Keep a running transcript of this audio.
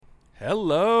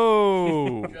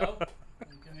Hello. Joe,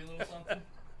 give me a little something.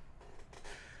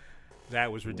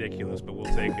 That was ridiculous, but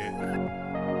we'll take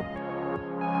it.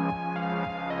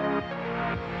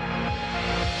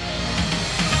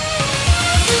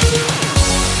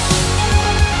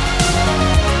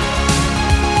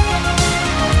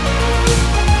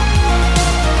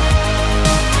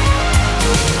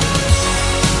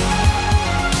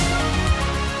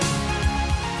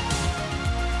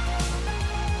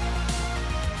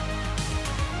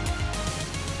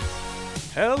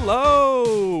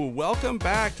 Hello. Welcome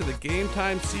back to the Game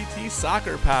Time CT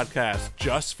Soccer Podcast,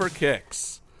 just for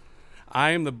kicks.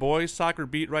 I am the boys soccer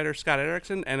beat writer, Scott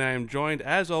Erickson, and I am joined,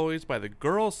 as always, by the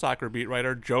girls soccer beat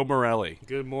writer, Joe Morelli.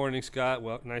 Good morning, Scott.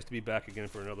 Well, nice to be back again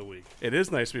for another week. It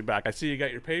is nice to be back. I see you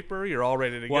got your paper. You're all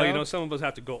ready to go. Well, you know, some of us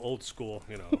have to go old school.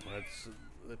 You know,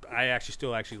 I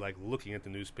still like looking at the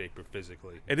newspaper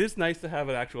physically. It is nice to have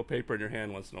an actual paper in your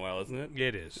hand once in a while, isn't it?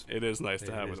 It is. It is nice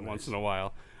to have it is once nice. in a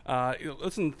while.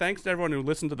 Listen, thanks to everyone who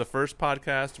listened to the first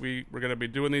podcast. We're going to be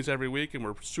doing these every week, and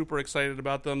we're super excited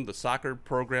about them. The soccer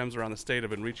programs around the state have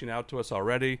been reaching out to us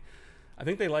already. I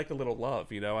think they like a little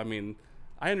love, you know. I mean,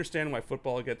 I understand why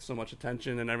football gets so much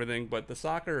attention and everything, but the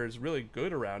soccer is really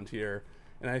good around here,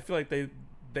 and I feel like they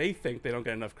think they don't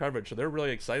get enough coverage, so they're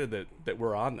really excited that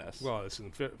we're on this. Well,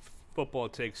 listen, football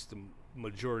takes the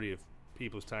majority of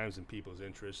people's times and people's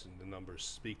interests, and the numbers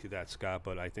speak to that, Scott.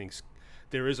 But I think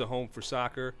there is a home for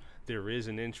soccer. There is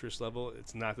an interest level.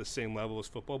 It's not the same level as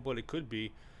football, but it could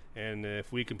be. And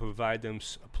if we can provide them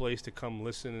a place to come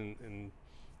listen and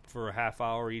for a half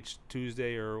hour each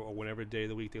Tuesday or whenever day of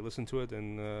the week they listen to it,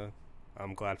 then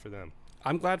I'm glad for them.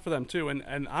 I'm glad for them too,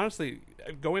 and honestly,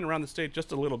 going around the state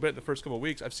just a little bit the first couple of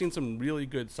weeks, I've seen some really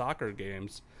good soccer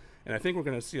games, and I think we're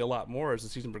going to see a lot more as the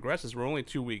season progresses. We're only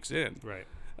 2 weeks in. Right.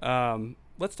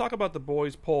 Let's talk about the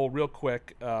boys poll real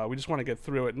quick. We just want to get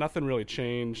through it. Nothing really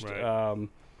changed. Right.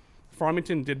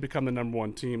 Farmington did become the number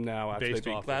one team now after Based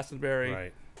they beat off Glastonbury.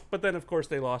 Right. But then, of course,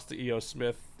 they lost to E.O.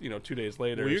 Smith, 2 days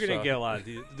later. Well, you're going to get a lot of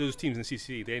those teams in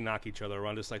CC. They knock each other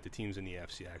around just like the teams in the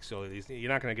FCX. So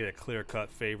you're not going to get a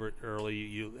clear-cut favorite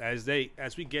early. As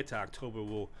we get to October,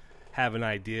 we'll have an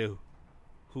idea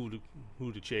who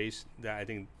to chase. I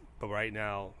think, but right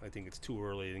now, I think it's too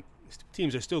early.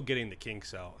 Teams are still getting the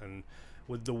kinks out, and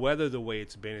with the weather the way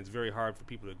it's been, it's very hard for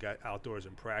people to get outdoors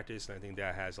and practice. And I think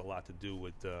that has a lot to do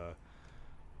with the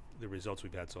results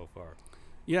we've had so far.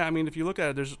 Yeah, I mean, if you look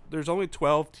at it, there's only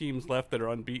 12 teams left that are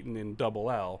unbeaten in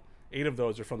Double L. 8 of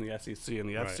those are from the SEC and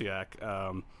the Right.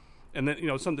 FCAC. And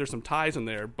then, there's some ties in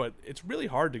there, but it's really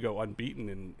hard to go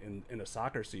unbeaten in a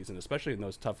soccer season, especially in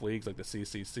those tough leagues like the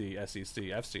CCC, SEC,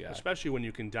 FCAC. Especially when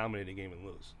you can dominate a game and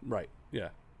lose. Right, yeah.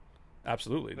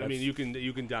 Absolutely. I mean, you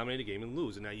can dominate a game and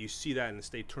lose, and now you see that in the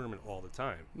state tournament all the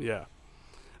time. Yeah.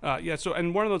 So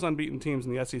and one of those unbeaten teams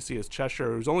in the SEC is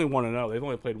Cheshire, who's only 1-0. They've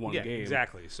only played one Yeah, game.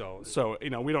 exactly. So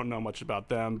we don't know much about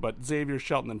them, but Xavier,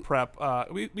 Shelton, and Prep,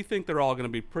 we think they're all going to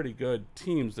be pretty good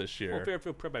teams this year. well,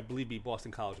 Fairfield Prep, I believe, beat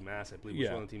Boston College Mass. I believe was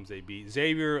Yeah. one of the teams they beat.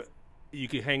 Xavier, they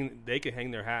could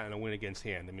hang their hat on a win against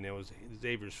Hand. I mean, it was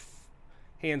Xavier's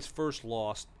Hand's first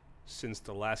loss since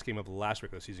the last game of the last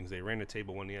regular season. 'Cause they ran the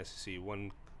table, won the SEC,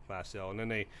 won Class L, and then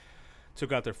they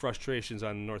took out their frustrations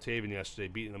on North Haven yesterday,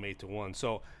 beating them 8-1.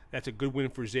 So that's a good win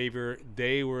for Xavier.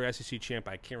 They were SEC champ.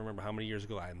 I can't remember how many years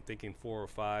ago. I'm thinking 4 or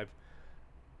 5.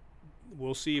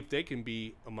 We'll see if they can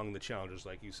be among the challengers,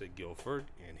 like you said, Guilford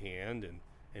and Hand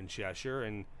and Cheshire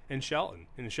and Shelton.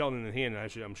 And Shelton and Hand,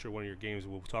 actually, I'm sure one of your games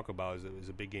we'll talk about is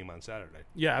a big game on Saturday.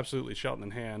 Yeah, absolutely, Shelton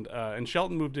in Hand. And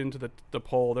Shelton moved into the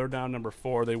poll. They're down number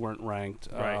 4. They weren't ranked.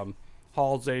 Right.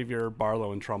 Hall, Xavier,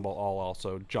 Barlow, and Trumbull all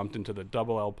also jumped into the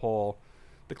Double L poll.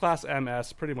 The Class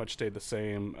MS pretty much stayed the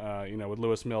same, with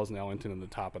Lewis Mills and Ellington in the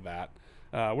top of that.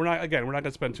 We're not going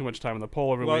to spend too much time on the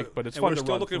poll every week, but it's fun to run We're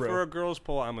still looking through. for a girls'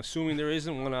 poll. I'm assuming there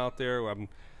isn't one out there.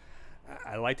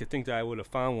 I like to think that I would have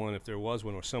found one if there was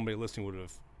one, or somebody listening would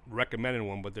have recommended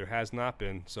one, but there has not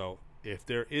been. So if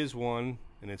there is one,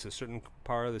 and it's a certain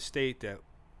part of the state that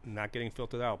not getting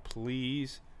filtered out,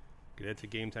 please get it to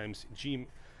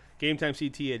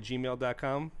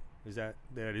GameTimeCT@gmail.com. That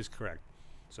is correct.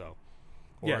 So.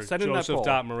 Yeah, Or send in that poll.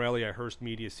 Joseph.Morelli at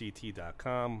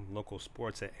HurstMediaCT.com,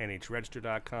 localsports at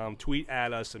NHRegister.com. Tweet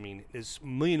at us. I mean, there's a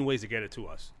million ways to get it to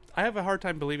us. I have a hard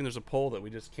time believing there's a poll that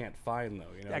we just can't find, though.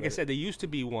 Like I said, there used to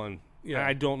be one. Yeah. And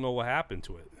I don't know what happened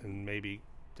to it. And maybe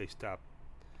they stopped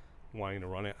wanting to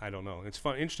run it. I don't know. It's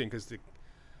interesting because the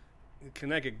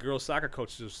Connecticut Girls Soccer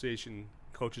Coaches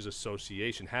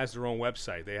Association has their own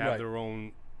website. They have Right. their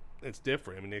own. It's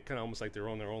different. I mean, they're kind of almost like they're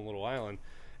on their own little island,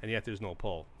 and yet there's no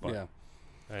poll. But Yeah.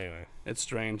 Anyway, It's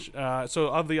strange. So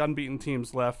of the unbeaten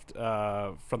teams left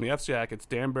from the FCIAC, it's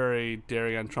Danbury,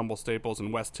 Darien, Trumbull, Staples,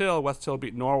 and West Hill. West Hill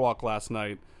beat Norwalk last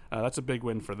night. That's a big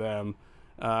win for them.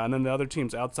 And then the other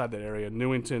teams outside that area,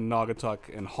 Newington,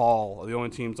 Naugatuck, and Hall, are the only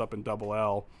teams up in Double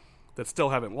L that still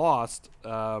haven't lost.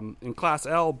 In Class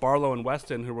L, Barlow and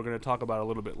Weston, who we're going to talk about a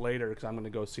little bit later because I'm going to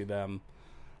go see them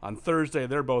on Thursday.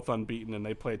 They're both unbeaten, and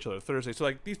they play each other Thursday. So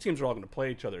these teams are all going to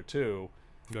play each other, too.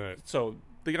 right. So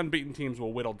the unbeaten teams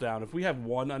will whittle down. If we have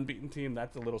one unbeaten team,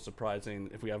 that's a little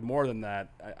surprising. If we have more than that,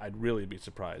 I'd really be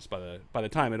surprised by the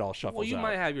time it all shuffles Well, you out.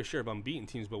 might have your share of unbeaten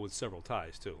teams, but with several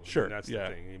ties too. Sure, That's yeah.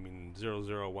 the thing. I mean, 0-0,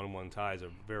 1-1 ties are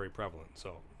very prevalent,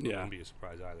 so it Yeah. wouldn't be a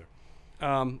surprise either.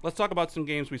 Let's talk about some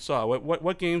games we saw.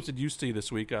 What games did you see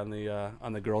this week on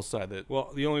the girls' side? That Well,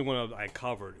 the only one I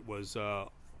covered was the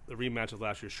rematch of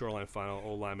last year's Shoreline final,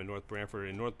 Old Lyme and North Branford.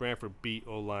 And North Branford beat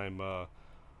Old Lyme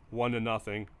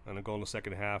 1-0 on a goal in the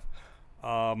second half.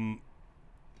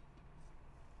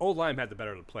 Old Lyme had the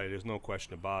better of the play. There's no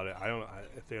question about it.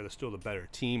 If they're still the better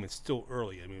team. It's still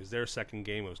early. I mean, it was their second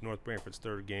game. It was North Branford's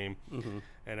third game. Mm-hmm.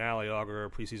 And Allie Auger,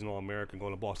 preseason All-American,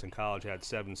 going to Boston College, had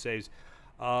 7 saves.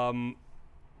 The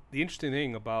interesting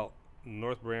thing about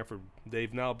North Branford,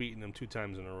 they've now beaten them 2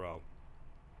 times in a row.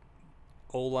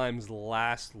 Old Lyme's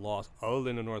last loss, other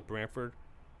than the North Branford,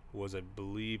 was, I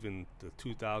believe, in the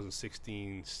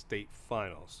 2016 state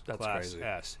finals, That's Class crazy.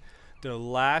 S. Their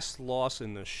last loss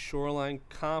in the Shoreline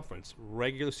Conference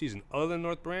regular season, other than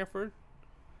North Branford,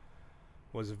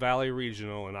 was Valley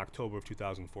Regional in October of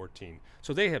 2014.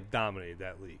 So they have dominated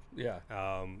that league. yeah,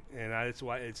 And that's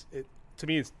why to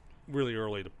me, it's really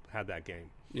early to have that game.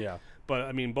 yeah, But,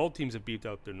 I mean, both teams have beefed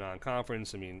up their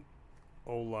non-conference. I mean,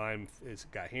 Old Lyme has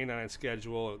got hand on its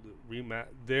schedule.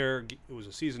 It was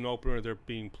a season opener. They're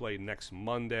being played next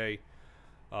Monday.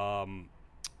 And,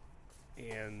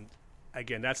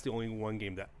 again, that's the only one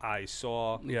game that I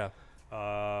saw. yeah.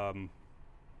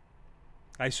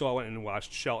 I went and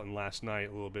watched Shelton last night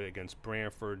a little bit against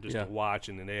Branford just Yeah. to watch,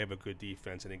 and then they have a good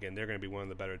defense. And, again, they're going to be one of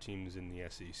the better teams in the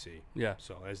SEC. Yeah.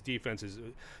 So as defenses,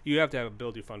 you have to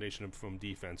build your foundation from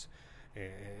defense,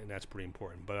 and that's pretty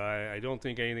important. But I don't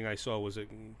think anything I saw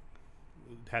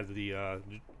had the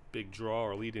big draw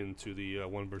or lead into the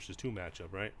 1 versus 2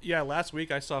 matchup, right? Yeah, last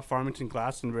week I saw Farmington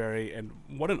Glastonbury, and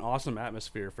what an awesome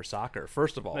atmosphere for soccer.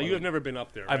 First of all, Now, you have never been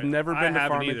up there, right? I've never been to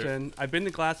haven't either. Farmington. I've been to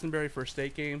Glastonbury for a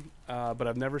state game, but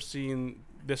I've never seen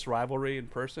this rivalry in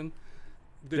person.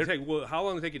 How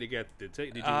long did it take you to get there?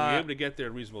 Did you were able to get there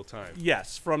at a reasonable time?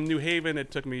 Yes, from New Haven,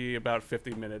 it took me about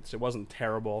 50 minutes. It wasn't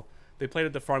terrible. They played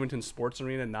at the Farmington Sports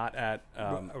Arena, not at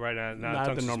Right, not not at the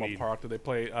Tungsten normal Speed. park that they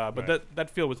play. But Right. that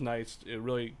field was nice. It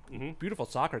really beautiful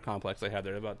soccer complex they had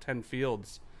there. About 10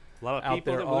 fields. A lot of out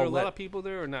people there there. all Were there a lot lit. of people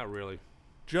there, or not really?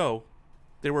 Joe,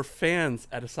 there were fans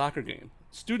at a soccer game.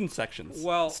 Student sections.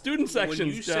 Well, student sections. When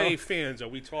you Joe. say fans, are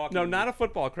we talking? No, not a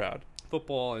football crowd.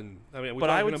 football, and I mean, are we But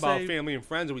I talking would about say- family and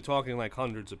friends? Or are we talking like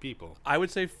hundreds of people? I would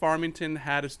say Farmington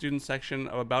had a student section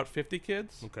of about 50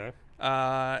 kids. Okay.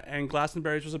 And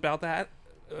Glastonbury's was about that,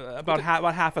 about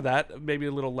half of that, maybe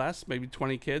a little less, maybe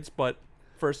 20 kids. But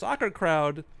for a soccer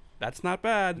crowd, that's not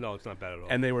bad. No, it's not bad at all.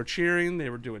 And they were cheering, they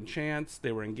were doing chants,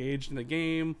 they were engaged in the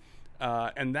game,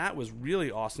 and that was really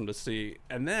awesome to see.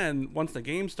 And then once the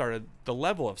game started, the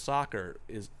level of soccer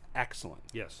is excellent.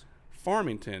 yes.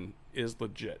 Farmington is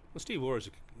legit. Well, Steve Orr's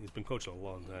he's been coaching a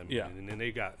long time. Yeah. and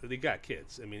they got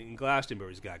kids. I mean,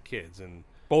 Glastonbury's got kids, and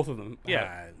Both of them.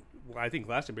 yeah, well, I think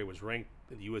Glastonbury was ranked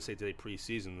in the USA Today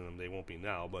preseason, and they won't be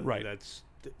now. But Right.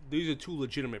 these are 2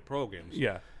 legitimate programs.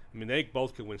 Yeah. I mean, they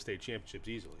both could win state championships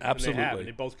easily. Absolutely. And they have.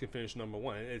 They both can finish number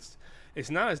 1. It's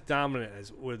not as dominant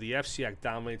as where the FCIAC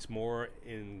dominates more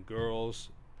in girls.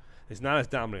 It's not as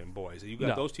dominant in boys. You got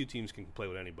No. those 2 teams can play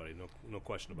with anybody. No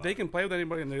question about They it. can play with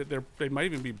anybody, and they might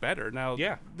even be better. Now,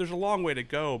 Yeah. there's a long way to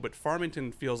go, but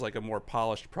Farmington feels like a more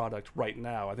polished product right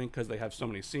now. I think because they have so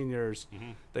many seniors.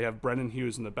 Mm-hmm. They have Brendan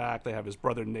Hughes in the back. They have his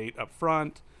brother Nate up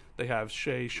front. They have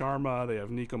Shay Sharma. They have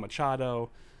Nico Machado.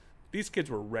 These kids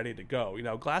were ready to go. You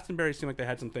know, Glastonbury seemed like they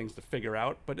had some things to figure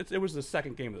out, but it was the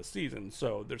second game of the season,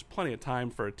 so there's plenty of time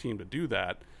for a team to do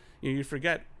that. You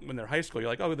forget when they're high school, you're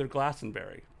like, oh, they're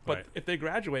Glastonbury. But Right. if they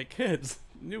graduate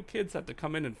new kids have to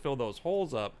come in and fill those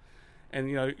holes up. And,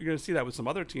 you know, you're going to see that with some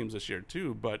other teams this year,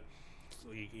 too. But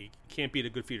So you can't beat a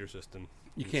good feeder system.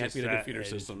 you It's can't just beat a good that- feeder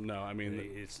it's- system. No, I mean,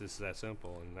 It's just that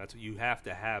simple, and that's you have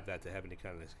to have that to have any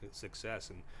kind of success.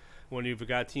 And when you've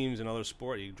got teams in other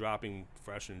sport, you're dropping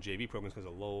freshman and JV programs because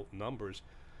of low numbers.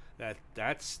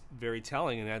 That's very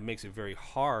telling, and that makes it very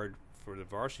hard for the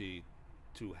varsity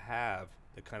to have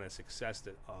the kind of success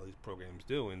that all these programs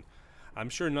do. And I'm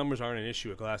sure numbers aren't an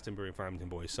issue at Glastonbury and Farmington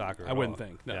boys soccer. I wouldn't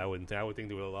think. No. Yeah, I wouldn't. I would think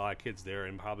there were a lot of kids there,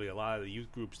 and probably a lot of the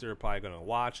youth groups they're probably going to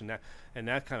watch, and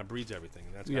that kind of breeds everything.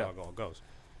 And that's kind of how it all goes.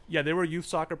 Yeah, there were youth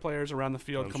soccer players around the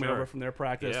field coming over from their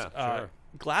practice. Yeah, sure.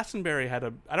 Glastonbury had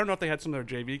I don't know if they had some of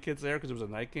their JV kids there because it was a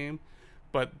night game,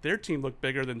 but their team looked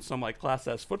bigger than some like Class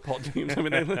S football teams. I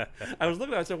mean, I was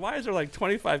looking at it, I said, why is there like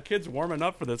 25 kids warming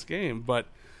up for this game? But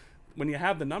when you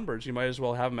have the numbers, you might as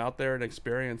well have them out there and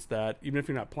experience that, even if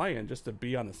you're not playing, just to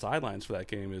be on the sidelines for that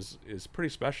game is pretty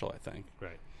special, I think.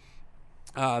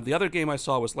 Right. The other game I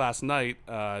saw was last night,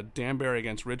 Danbury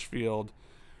against Ridgefield.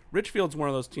 Ridgefield's one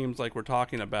of those teams like we're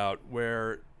talking about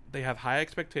where they have high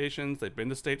expectations. They've been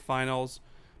to state finals,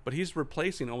 but he's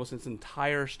replacing almost his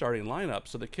entire starting lineup.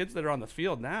 So the kids that are on the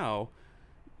field now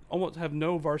almost have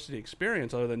no varsity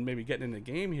experience other than maybe getting in the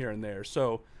game here and there.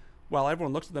 So while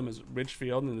everyone looks at them as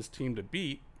Ridgefield and this team to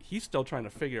beat, he's still trying to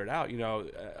figure it out. You know,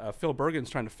 Phil Bergen's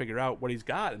trying to figure out what he's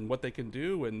got and what they can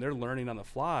do, and they're learning on the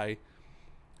fly.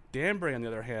 Danbury, on the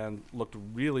other hand, looked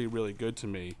really, really good to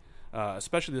me,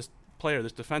 especially this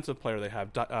defensive player they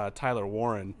have, Tyler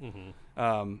Warren.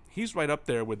 Mm-hmm. He's right up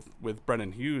there with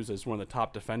Brennan Hughes as one of the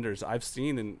top defenders I've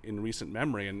seen in recent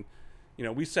memory. And, you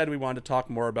know, we said we wanted to talk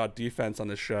more about defense on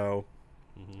this show.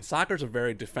 Mm-hmm. Soccer's a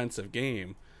very defensive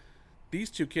game. These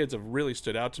two kids have really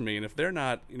stood out to me, and if they're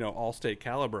not, you know, all-state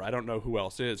caliber, I don't know who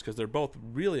else is, because they're both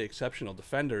really exceptional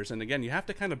defenders. And again, you have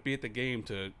to kind of be at the game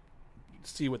to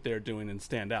see what they're doing and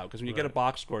stand out, because when you get a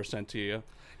box score sent to you,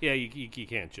 yeah, you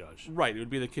can't judge. Right, it would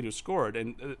be the kid who scored,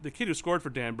 and the kid who scored for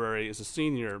Danbury is a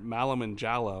senior, Malaman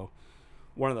Jallo,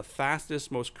 one of the fastest,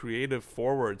 most creative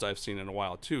forwards I've seen in a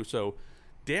while too. So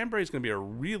Danbury's going to be a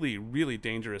really, really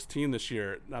dangerous team this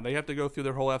year. Now they have to go through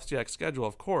their whole FCX schedule,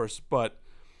 of course, but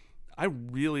I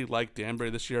really like Danbury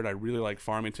this year, and I really like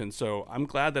Farmington. So I'm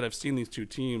glad that I've seen these two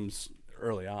teams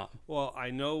early on. Well,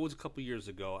 I know it was a couple years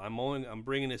ago. I'm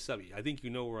bringing this up. I think you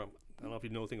know where I don't know if you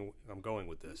know the thing I'm going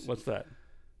with this. What's that?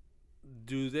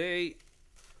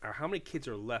 How many kids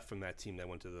are left from that team that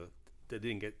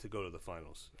didn't get to go to the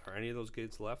finals? Are any of those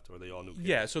kids left, or are they all new kids?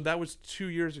 Yeah, so that was 2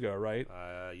 years ago, right?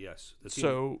 Yes.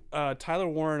 So Tyler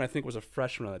Warren, I think, was a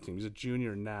freshman on that team. He's a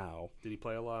junior now. Did he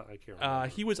play a lot? I can't remember.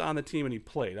 He was on the team and he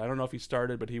played. I don't know if he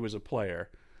started, but he was a player.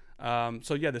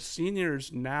 So yeah, the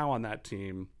seniors now on that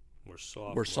team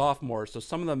were sophomores. So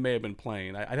some of them may have been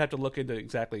playing. I'd have to look into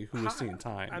exactly who was seeing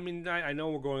time. I mean, I know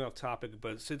we're going off topic,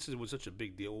 but since it was such a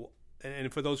big deal,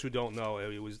 and for those who don't know,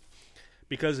 it was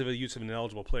because of the use of an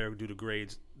ineligible player due to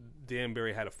grades.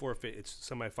 Danbury had a forfeit its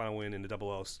semifinal win in the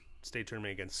Double L state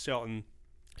tournament against Shelton.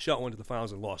 Shelton went to the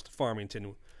finals and lost to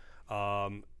Farmington.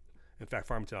 In fact,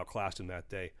 Farmington outclassed him that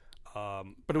day.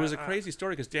 But it was a crazy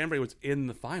story because Danbury was in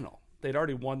the final. They'd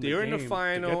already won the game. They were in the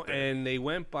final, and they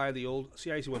went by the old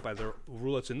CIC went by the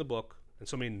rule that's in the book, and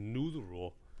somebody knew the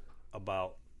rule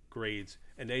about grades,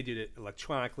 and they did it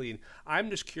electronically. And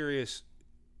I'm just curious,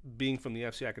 being from the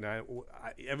FCIC, and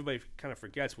everybody kind of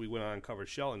forgets we went on and covered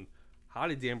Shelton. How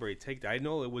did Danbury take that? I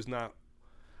know it was not.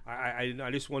 I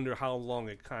just wonder how long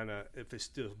it if it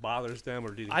still bothers them,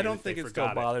 or I don't think it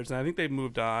still bothers them. I think they've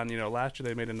moved on. You know, last year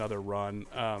they made another run.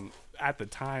 At the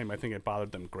time, I think it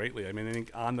bothered them greatly. I mean, I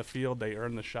think on the field they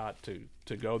earned the shot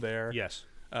to go there. Yes.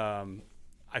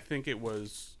 I think it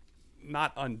was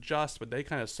not unjust, but they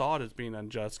kind of saw it as being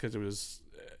unjust because it was,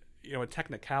 you know, a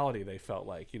technicality. They felt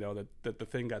like, you know, that the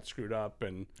thing got screwed up,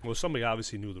 and somebody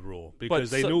obviously knew the rule because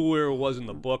they knew where it was in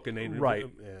the book, and they right.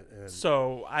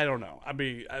 So I don't know. I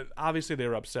mean, obviously they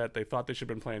were upset. They thought they should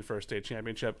have been playing for a state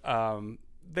championship.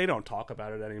 They don't talk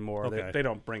about it anymore. Okay. They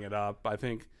don't bring it up. I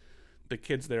think the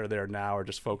kids that are there now are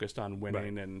just focused on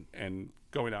winning and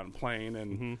going out and playing,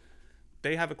 and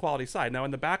they have a quality side. Now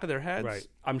in the back of their heads,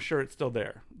 I'm sure it's still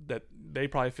there. That they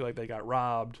probably feel like they got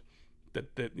robbed.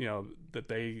 That you know that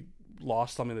they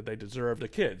lost something that they deserved. The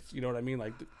kids, you know what I mean?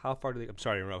 Like how far did they? I'm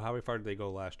sorry, Rob. How far did they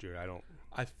go last year?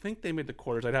 I think they made the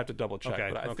quarters. I'd have to double check,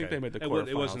 but I think they made the quarterfinals.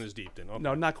 It wasn't as deep then. Okay.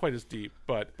 No, not quite as deep,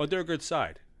 but they're a good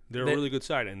side. They're a really good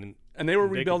side, and they were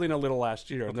rebuilding a little last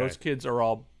year. And those kids are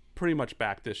all pretty much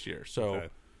back this year. So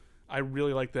I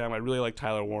really like them. I really like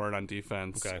Tyler Warren on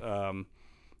defense. Okay.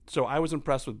 So I was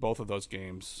impressed with both of those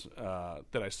games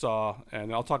that I saw,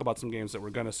 and I'll talk about some games that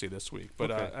we're going to see this week.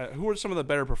 But who were some of the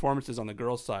better performances on the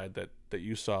girls' side that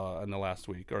you saw in the last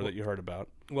week or that you heard about?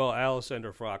 Well,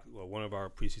 Alessandra Frock, one of our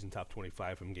preseason top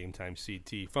 25 from Game Time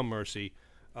CT from Mercy,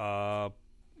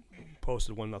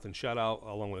 posted 1-0 shutout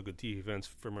along with a good defense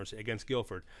for Mercy against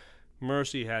Guilford.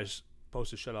 Mercy has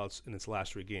posted shutouts in its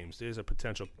last 3 games. There's a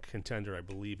potential contender, I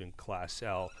believe, in Class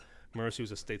L. Mercy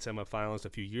was a state semifinalist a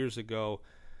few years ago.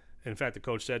 In fact, the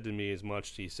coach said to me as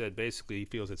much. He said basically he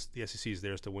feels it's the SEC is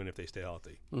theirs to win if they stay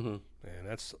healthy, and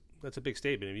that's a big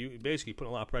statement. You basically put a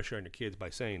lot of pressure on your kids by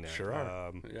saying that. Sure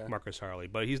are. Marcus Harley,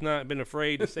 but he's not been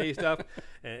afraid to say stuff,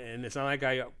 and it's not like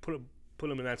I put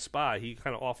him in that spot. He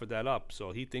kind of offered that up,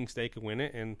 so he thinks they can win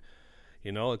it, and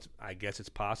I guess it's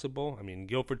possible. I mean,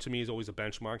 Guilford to me is always a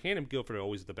benchmark. Han and Guilford are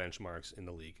always the benchmarks in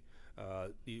the league.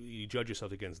 You judge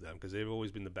yourself against them because they've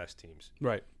always been the best teams,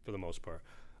 right, for the most part.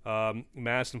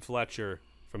 Madison Fletcher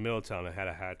from Middletown had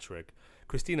a hat trick.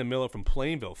 Christina Miller from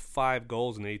Plainville, 5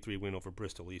 goals in an 8-3 win over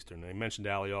Bristol Eastern. I mentioned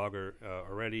Ali Auger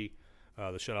already,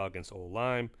 the shutout against Old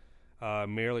Lyme.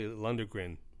 Marilee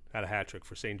Lundgren had a hat trick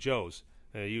for St. Joe's.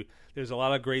 There's a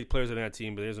lot of great players on that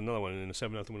team, but there's another one in a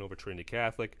 7-0 win over Trinity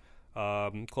Catholic.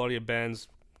 Claudia Benz,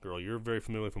 girl you're very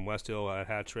familiar with from West Hill, a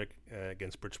hat trick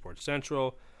against Bridgeport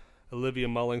Central. Olivia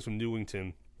Mullings from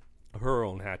Newington, her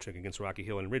own hat trick against Rocky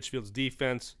Hill. And Richfield's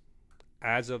defense,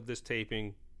 as of this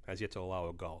taping, has yet to allow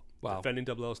a goal. Wow. Defending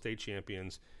WL state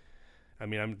champions. I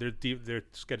mean, their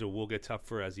schedule will get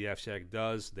tougher as the FSHAC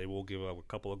does. They will give up a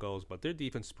couple of goals, but their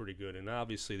defense is pretty good. And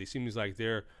obviously, it seems like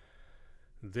they're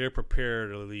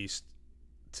prepared at least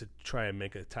to try and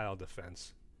make a title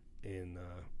defense in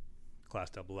Class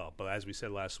WL. But as we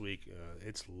said last week,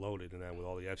 it's loaded in that with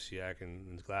all the FSHAC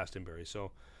and Glastonbury.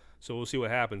 So we'll see what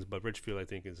happens. But Richfield, I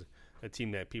think, is a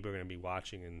team that people are going to be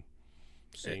watching and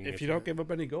seeing. If you don't give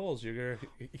up any goals, you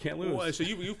can't lose. Well, so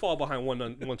you fall behind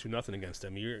 1-2 against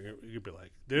them. You'll be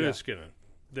like they're just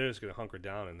gonna hunker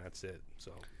down and that's it.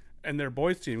 So. And their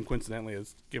boys team, coincidentally,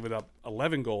 has given up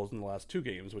 11 goals in the last 2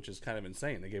 games, which is kind of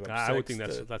insane. They gave up 6 I would think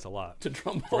that's a lot to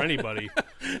Trumbull for anybody,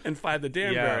 and 5 to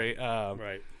Danbury.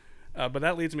 Right. But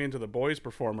that leads me into the boys'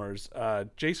 performers.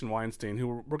 Jason Weinstein,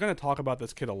 who we're going to talk about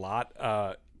this kid a lot,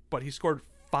 but he scored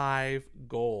 5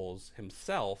 goals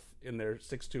himself in their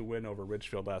 6-2 win over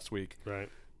Ridgefield last week. Right.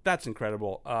 That's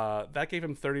incredible. That gave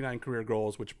him 39 career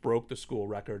goals, which broke the school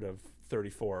record of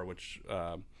 34, which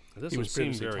this he was seem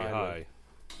previously very tied high.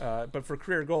 with. But for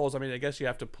career goals, I mean, I guess you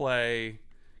have to play.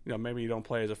 Maybe you don't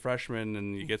play as a freshman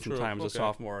and you get some time as a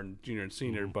sophomore and junior and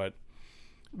senior. But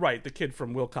right, the kid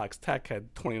from Wilcox Tech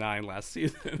had 29 last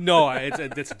season. No,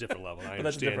 that's a different level. I That's a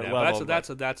understand different that.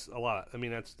 level, That's a lot. I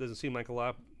mean, that doesn't seem like a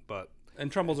lot, but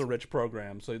And Trumbull's a rich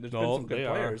program, so there's been some good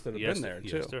players that have been there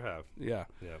too. Yes, there have. Yeah.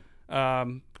 Yeah.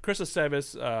 Chris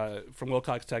Aceves from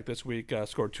Wilcox Tech this week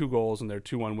scored 2 goals in their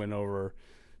 2-1 win over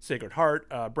Sacred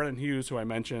Heart. Brennan Hughes, who I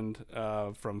mentioned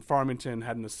from Farmington,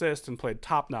 had an assist and played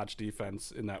top-notch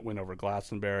defense in that win over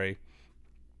Glastonbury.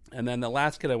 And then the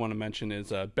last kid I want to mention is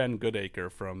Ben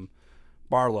Goodacre from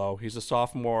Barlow. He's a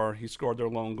sophomore. He scored their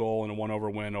lone goal in a 1-over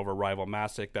win over rival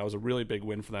Massac. That was a really big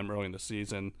win for them early in the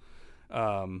season.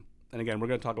 And again, we're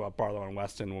going to talk about Barlow and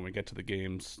Weston when we get to the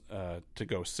games to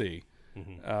go see.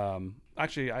 Mm-hmm.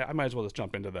 Actually, I might as well just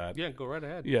jump into that. Yeah, go right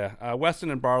ahead. Yeah,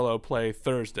 Weston and Barlow play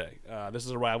Thursday. This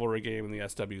is a rivalry game in the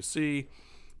SWC.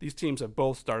 These teams have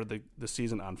both started the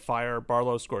season on fire.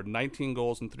 Barlow scored 19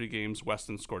 goals in 3 games.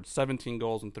 Weston scored 17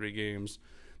 goals in 3 games.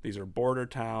 These are border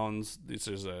towns. This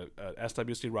is a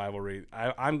SWC rivalry.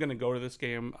 I'm going to go to this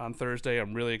game on Thursday.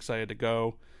 I'm really excited to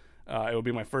go. It will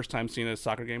be my first time seeing a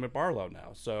soccer game at Barlow now.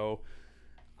 So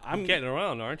I'm getting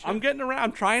around, aren't you? I'm getting around.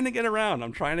 I'm trying to get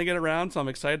around. So I'm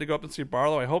excited to go up and see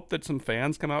Barlow. I hope that some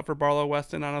fans come out for Barlow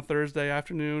Weston on a Thursday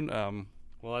afternoon.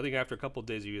 Well, I think after a couple of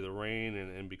days of either rain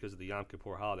and because of the Yom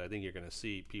Kippur holiday, I think you're going to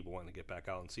see people wanting to get back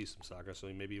out and see some soccer, so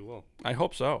maybe you will. I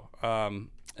hope so.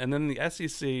 And then the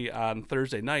SEC on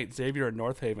Thursday night, Xavier and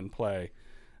North Haven play.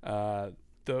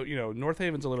 Though, North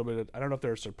Haven's a little bit, I don't know if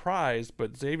they're surprised,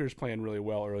 but Xavier's playing really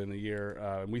well early in the year.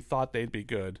 And we thought they'd be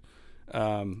good.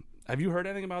 Have you heard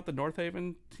anything about the North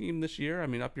Haven team this year? I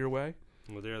mean, up your way?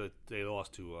 Well, they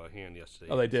lost to Hand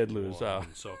yesterday. Oh, they did lose.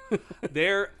 So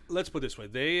let's put it this way.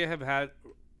 They have had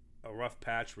a rough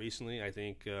patch recently. I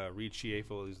think Reed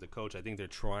Schiaffel is the coach. I think they're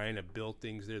trying to build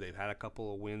things there. They've had a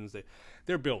couple of wins.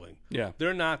 They're building. Yeah.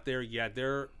 They're not there yet.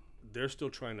 They're still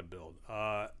trying to build.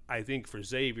 I think for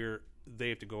Xavier, they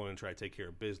have to go in and try to take care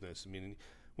of business. I mean,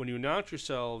 when you announce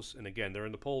yourselves, and again, they're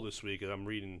in the poll this week, and I'm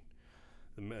reading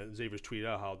Xavier's tweet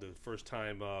out how the first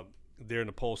time they're in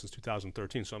the poll since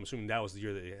 2013, so I'm assuming that was the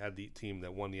year they had the team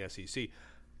that won the SEC.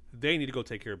 They need to go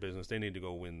take care of business. They need to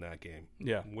go win that game.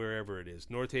 Yeah. Wherever it is.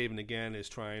 North Haven, again, is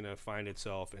trying to find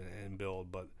itself and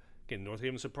build. But, again, North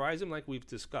Haven surprised them like we've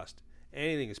discussed.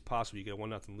 Anything is possible. You get a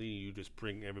 1-0 lead, you just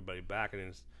bring everybody back and then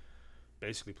it's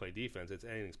basically play defense.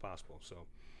 Anything's possible. So,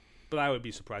 but I would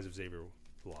be surprised if Xavier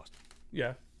lost.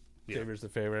 Yeah. Xavier's the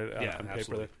favorite on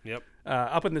absolutely. paper. Yep.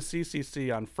 Up in the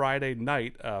CCC on Friday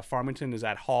night, Farmington is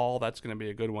at Hall. That's going to be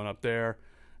a good one up there.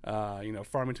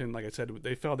 Farmington, like I said,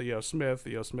 they fell to E.O. Smith.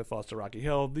 E.O. Smith lost to Rocky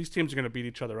Hill. These teams are going to beat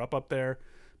each other up there.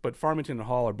 But Farmington and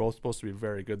Hall are both supposed to be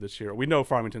very good this year. We know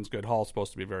Farmington's good. Hall's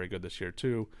supposed to be very good this year,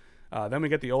 too. Then we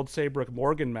get the Old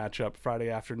Saybrook-Morgan matchup Friday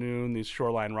afternoon, these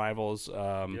Shoreline rivals.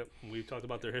 Yep, we talked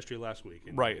about their history last week.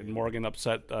 Right, and Morgan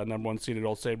upset number one seeded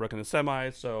Old Saybrook in the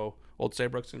semis, so Old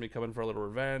Saybrook's going to be coming for a little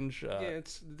revenge.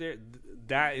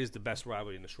 That is the best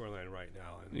rivalry in the Shoreline right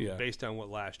now. And Yeah. Based on what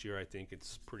last year, I think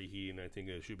it's pretty heated, and I think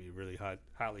it should be a really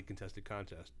hotly contested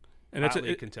contest. And it's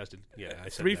contested. Yeah, I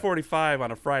said 3:45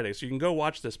 on a Friday, so you can go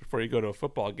watch this before you go to a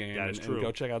football game. That is and true.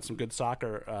 go check out some good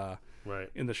soccer Right.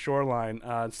 in the Shoreline.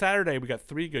 Saturday, we got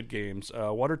 3 good games.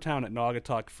 Watertown at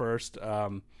Naugatuck first.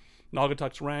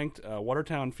 Naugatuck's ranked.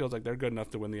 Watertown feels like they're good enough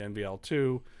to win the NVL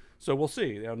too. So we'll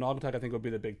see. Naugatuck, I think, will be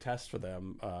the big test for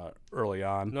them early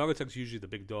on. Naugatuck's usually the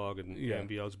big dog, and Yeah.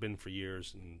 NBL's been for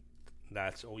years, and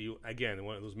that's again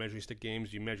one of those measuring stick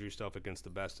games. You measure yourself against the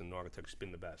best, and Naugatuck's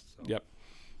been the best. So. Yep.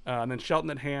 And then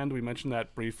Shelton at Hand, we mentioned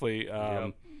that briefly.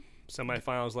 Yep.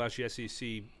 Semifinals last year,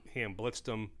 SEC, Hand blitzed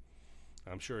them.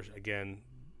 I'm sure, again,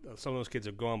 some of those kids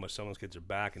are gone, but some of those kids are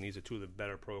back, and these are 2 of the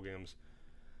better programs,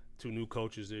 2 new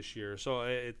coaches this year. So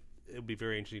it'll be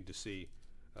very interesting to see.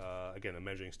 Again, a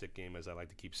measuring stick game, as I like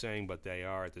to keep saying, but they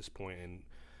are at this point, and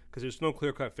because there's no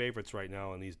clear-cut favorites right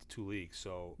now in these 2 leagues.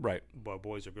 So Right.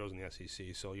 boys or girls in the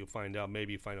SEC. So you'll find out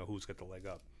who's got the leg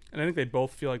up. And I think they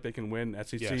both feel like they can win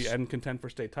SEC Yes. and contend for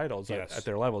state titles Yes. at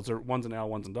their levels. One's an L,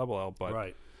 one's in double L. But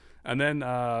Right. And then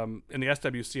in the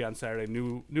SWC on Saturday,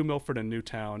 New Milford and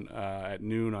Newtown at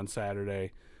noon on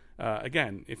Saturday.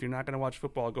 Again, if you're not going to watch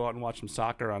football, go out and watch some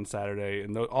soccer on Saturday.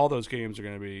 And all those games are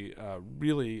going to be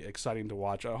really exciting to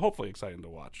watch, hopefully exciting to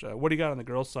watch. What do you got on the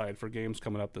girls' side for games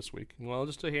coming up this week? Well,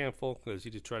 just a handful, because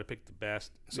you just try to pick the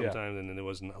best sometimes, and then there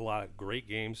wasn't a lot of great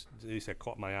games, at least that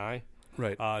caught my eye.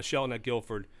 Right. Shelton at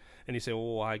Guilford, and you say,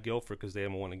 well, why Guilford? Because they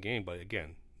haven't won a game. But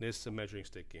again, this is a measuring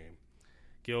stick game.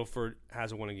 Guilford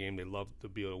hasn't won a game. They love to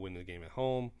be able to win the game at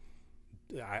home.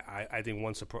 I think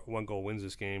one goal wins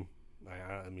this game.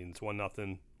 I mean, it's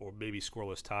 1-0 or maybe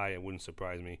scoreless tie. It wouldn't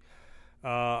surprise me.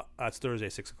 That's Thursday,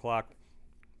 6 o'clock.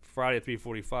 Friday at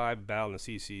 3:45, battle in the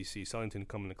CCC. Sullyington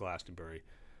coming to Glastonbury.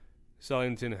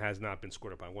 Sullyington has not been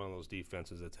scored up by one of those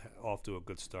defenses. That's off to a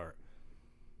good start.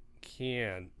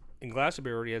 And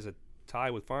Glastonbury already has a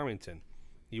tie with Farmington.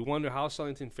 You wonder how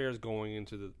Sullyington fares going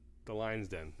into the Lions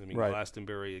Den. I mean, Right.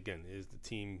 Glastonbury, again, is the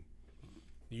team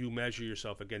you measure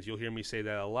yourself against. You'll hear me say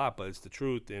that a lot, but it's the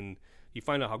truth, and you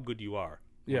find out how good you are.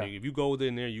 Yeah. If you go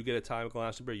in there, you get a tie with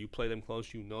Glastonbury, you play them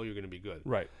close, you know you're going to be good.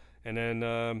 Right. And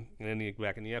then you get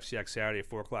back in the FCX Saturday at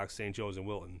 4 o'clock, St. Joe's and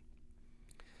Wilton.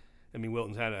 I mean,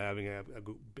 Wilton's having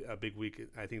a big week.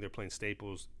 I think they're playing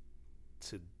Staples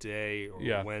today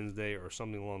or Wednesday or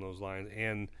something along those lines.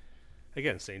 And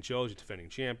again, St. Joe's, you're defending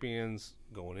champions,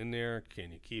 going in there.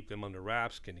 Can you keep them under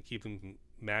wraps? Can you keep them,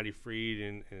 Maddie Freed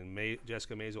and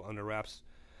Jessica Maisel, under wraps?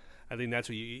 I think that's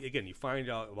what you find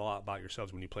out a lot about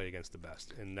yourselves when you play against the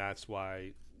best. And that's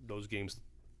why those games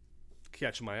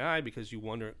catch my eye, because you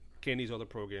wonder, can these other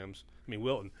programs,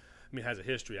 Wilton, has a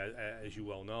history, as you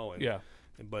well know.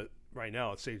 But right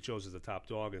now, St. Joe's is the top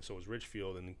dog, and so is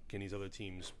Richfield, and can these other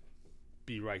teams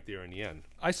be right there in the end?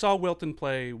 I saw Wilton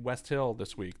play West Hill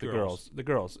this week, the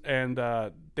girls, and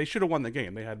they should have won the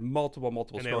game. They had multiple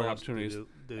and scoring opportunities.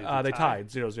 They tied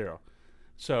 0-0.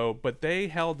 So, but they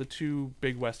held the 2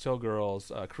 big West Hill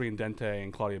girls, Corinne Dente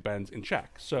and Claudia Benz, in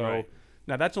check. So Right.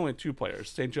 Now that's only 2 players.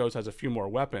 St. Joe's has a few more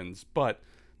weapons, but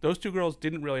those 2 girls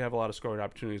didn't really have a lot of scoring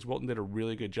opportunities. Wilton did a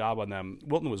really good job on them.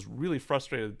 Wilton was really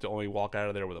frustrated to only walk out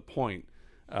of there with a point.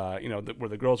 Where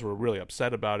the girls were really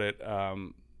upset about it.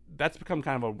 That's become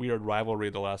kind of a weird rivalry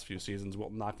the last few seasons.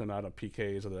 Wilton knocked them out of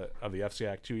PKs of the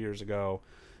FCAC 2 years ago,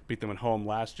 beat them at home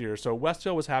last year. So West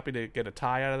Hill was happy to get a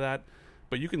tie out of that.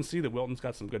 But you can see that Wilton's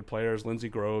got some good players. Lindsay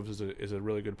Groves is a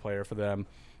really good player for them.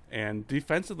 And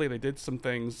defensively, they did some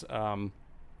things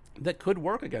that could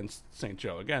work against St.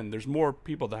 Joe. Again, there's more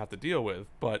people to have to deal with,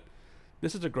 but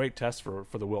this is a great test for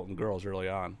the Wilton girls early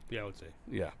on. Yeah, I would say.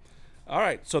 Yeah. All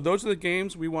right, so those are the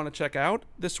games we want to check out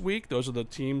this week. Those are the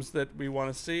teams that we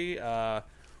want to see.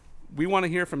 We want to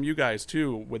hear from you guys,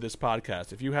 too, with this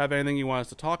podcast. If you have anything you want us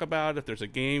to talk about, if there's a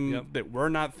game that we're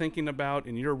not thinking about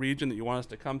in your region that you want us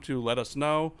to come to, let us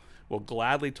know. We'll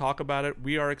gladly talk about it.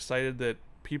 We are excited that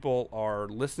people are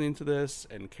listening to this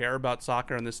and care about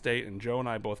soccer in this state, and Joe and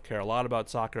I both care a lot about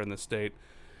soccer in this state.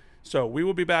 So we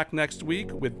will be back next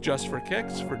week with Just for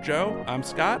Kicks. For Joe, I'm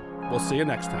Scott. We'll see you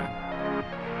next time.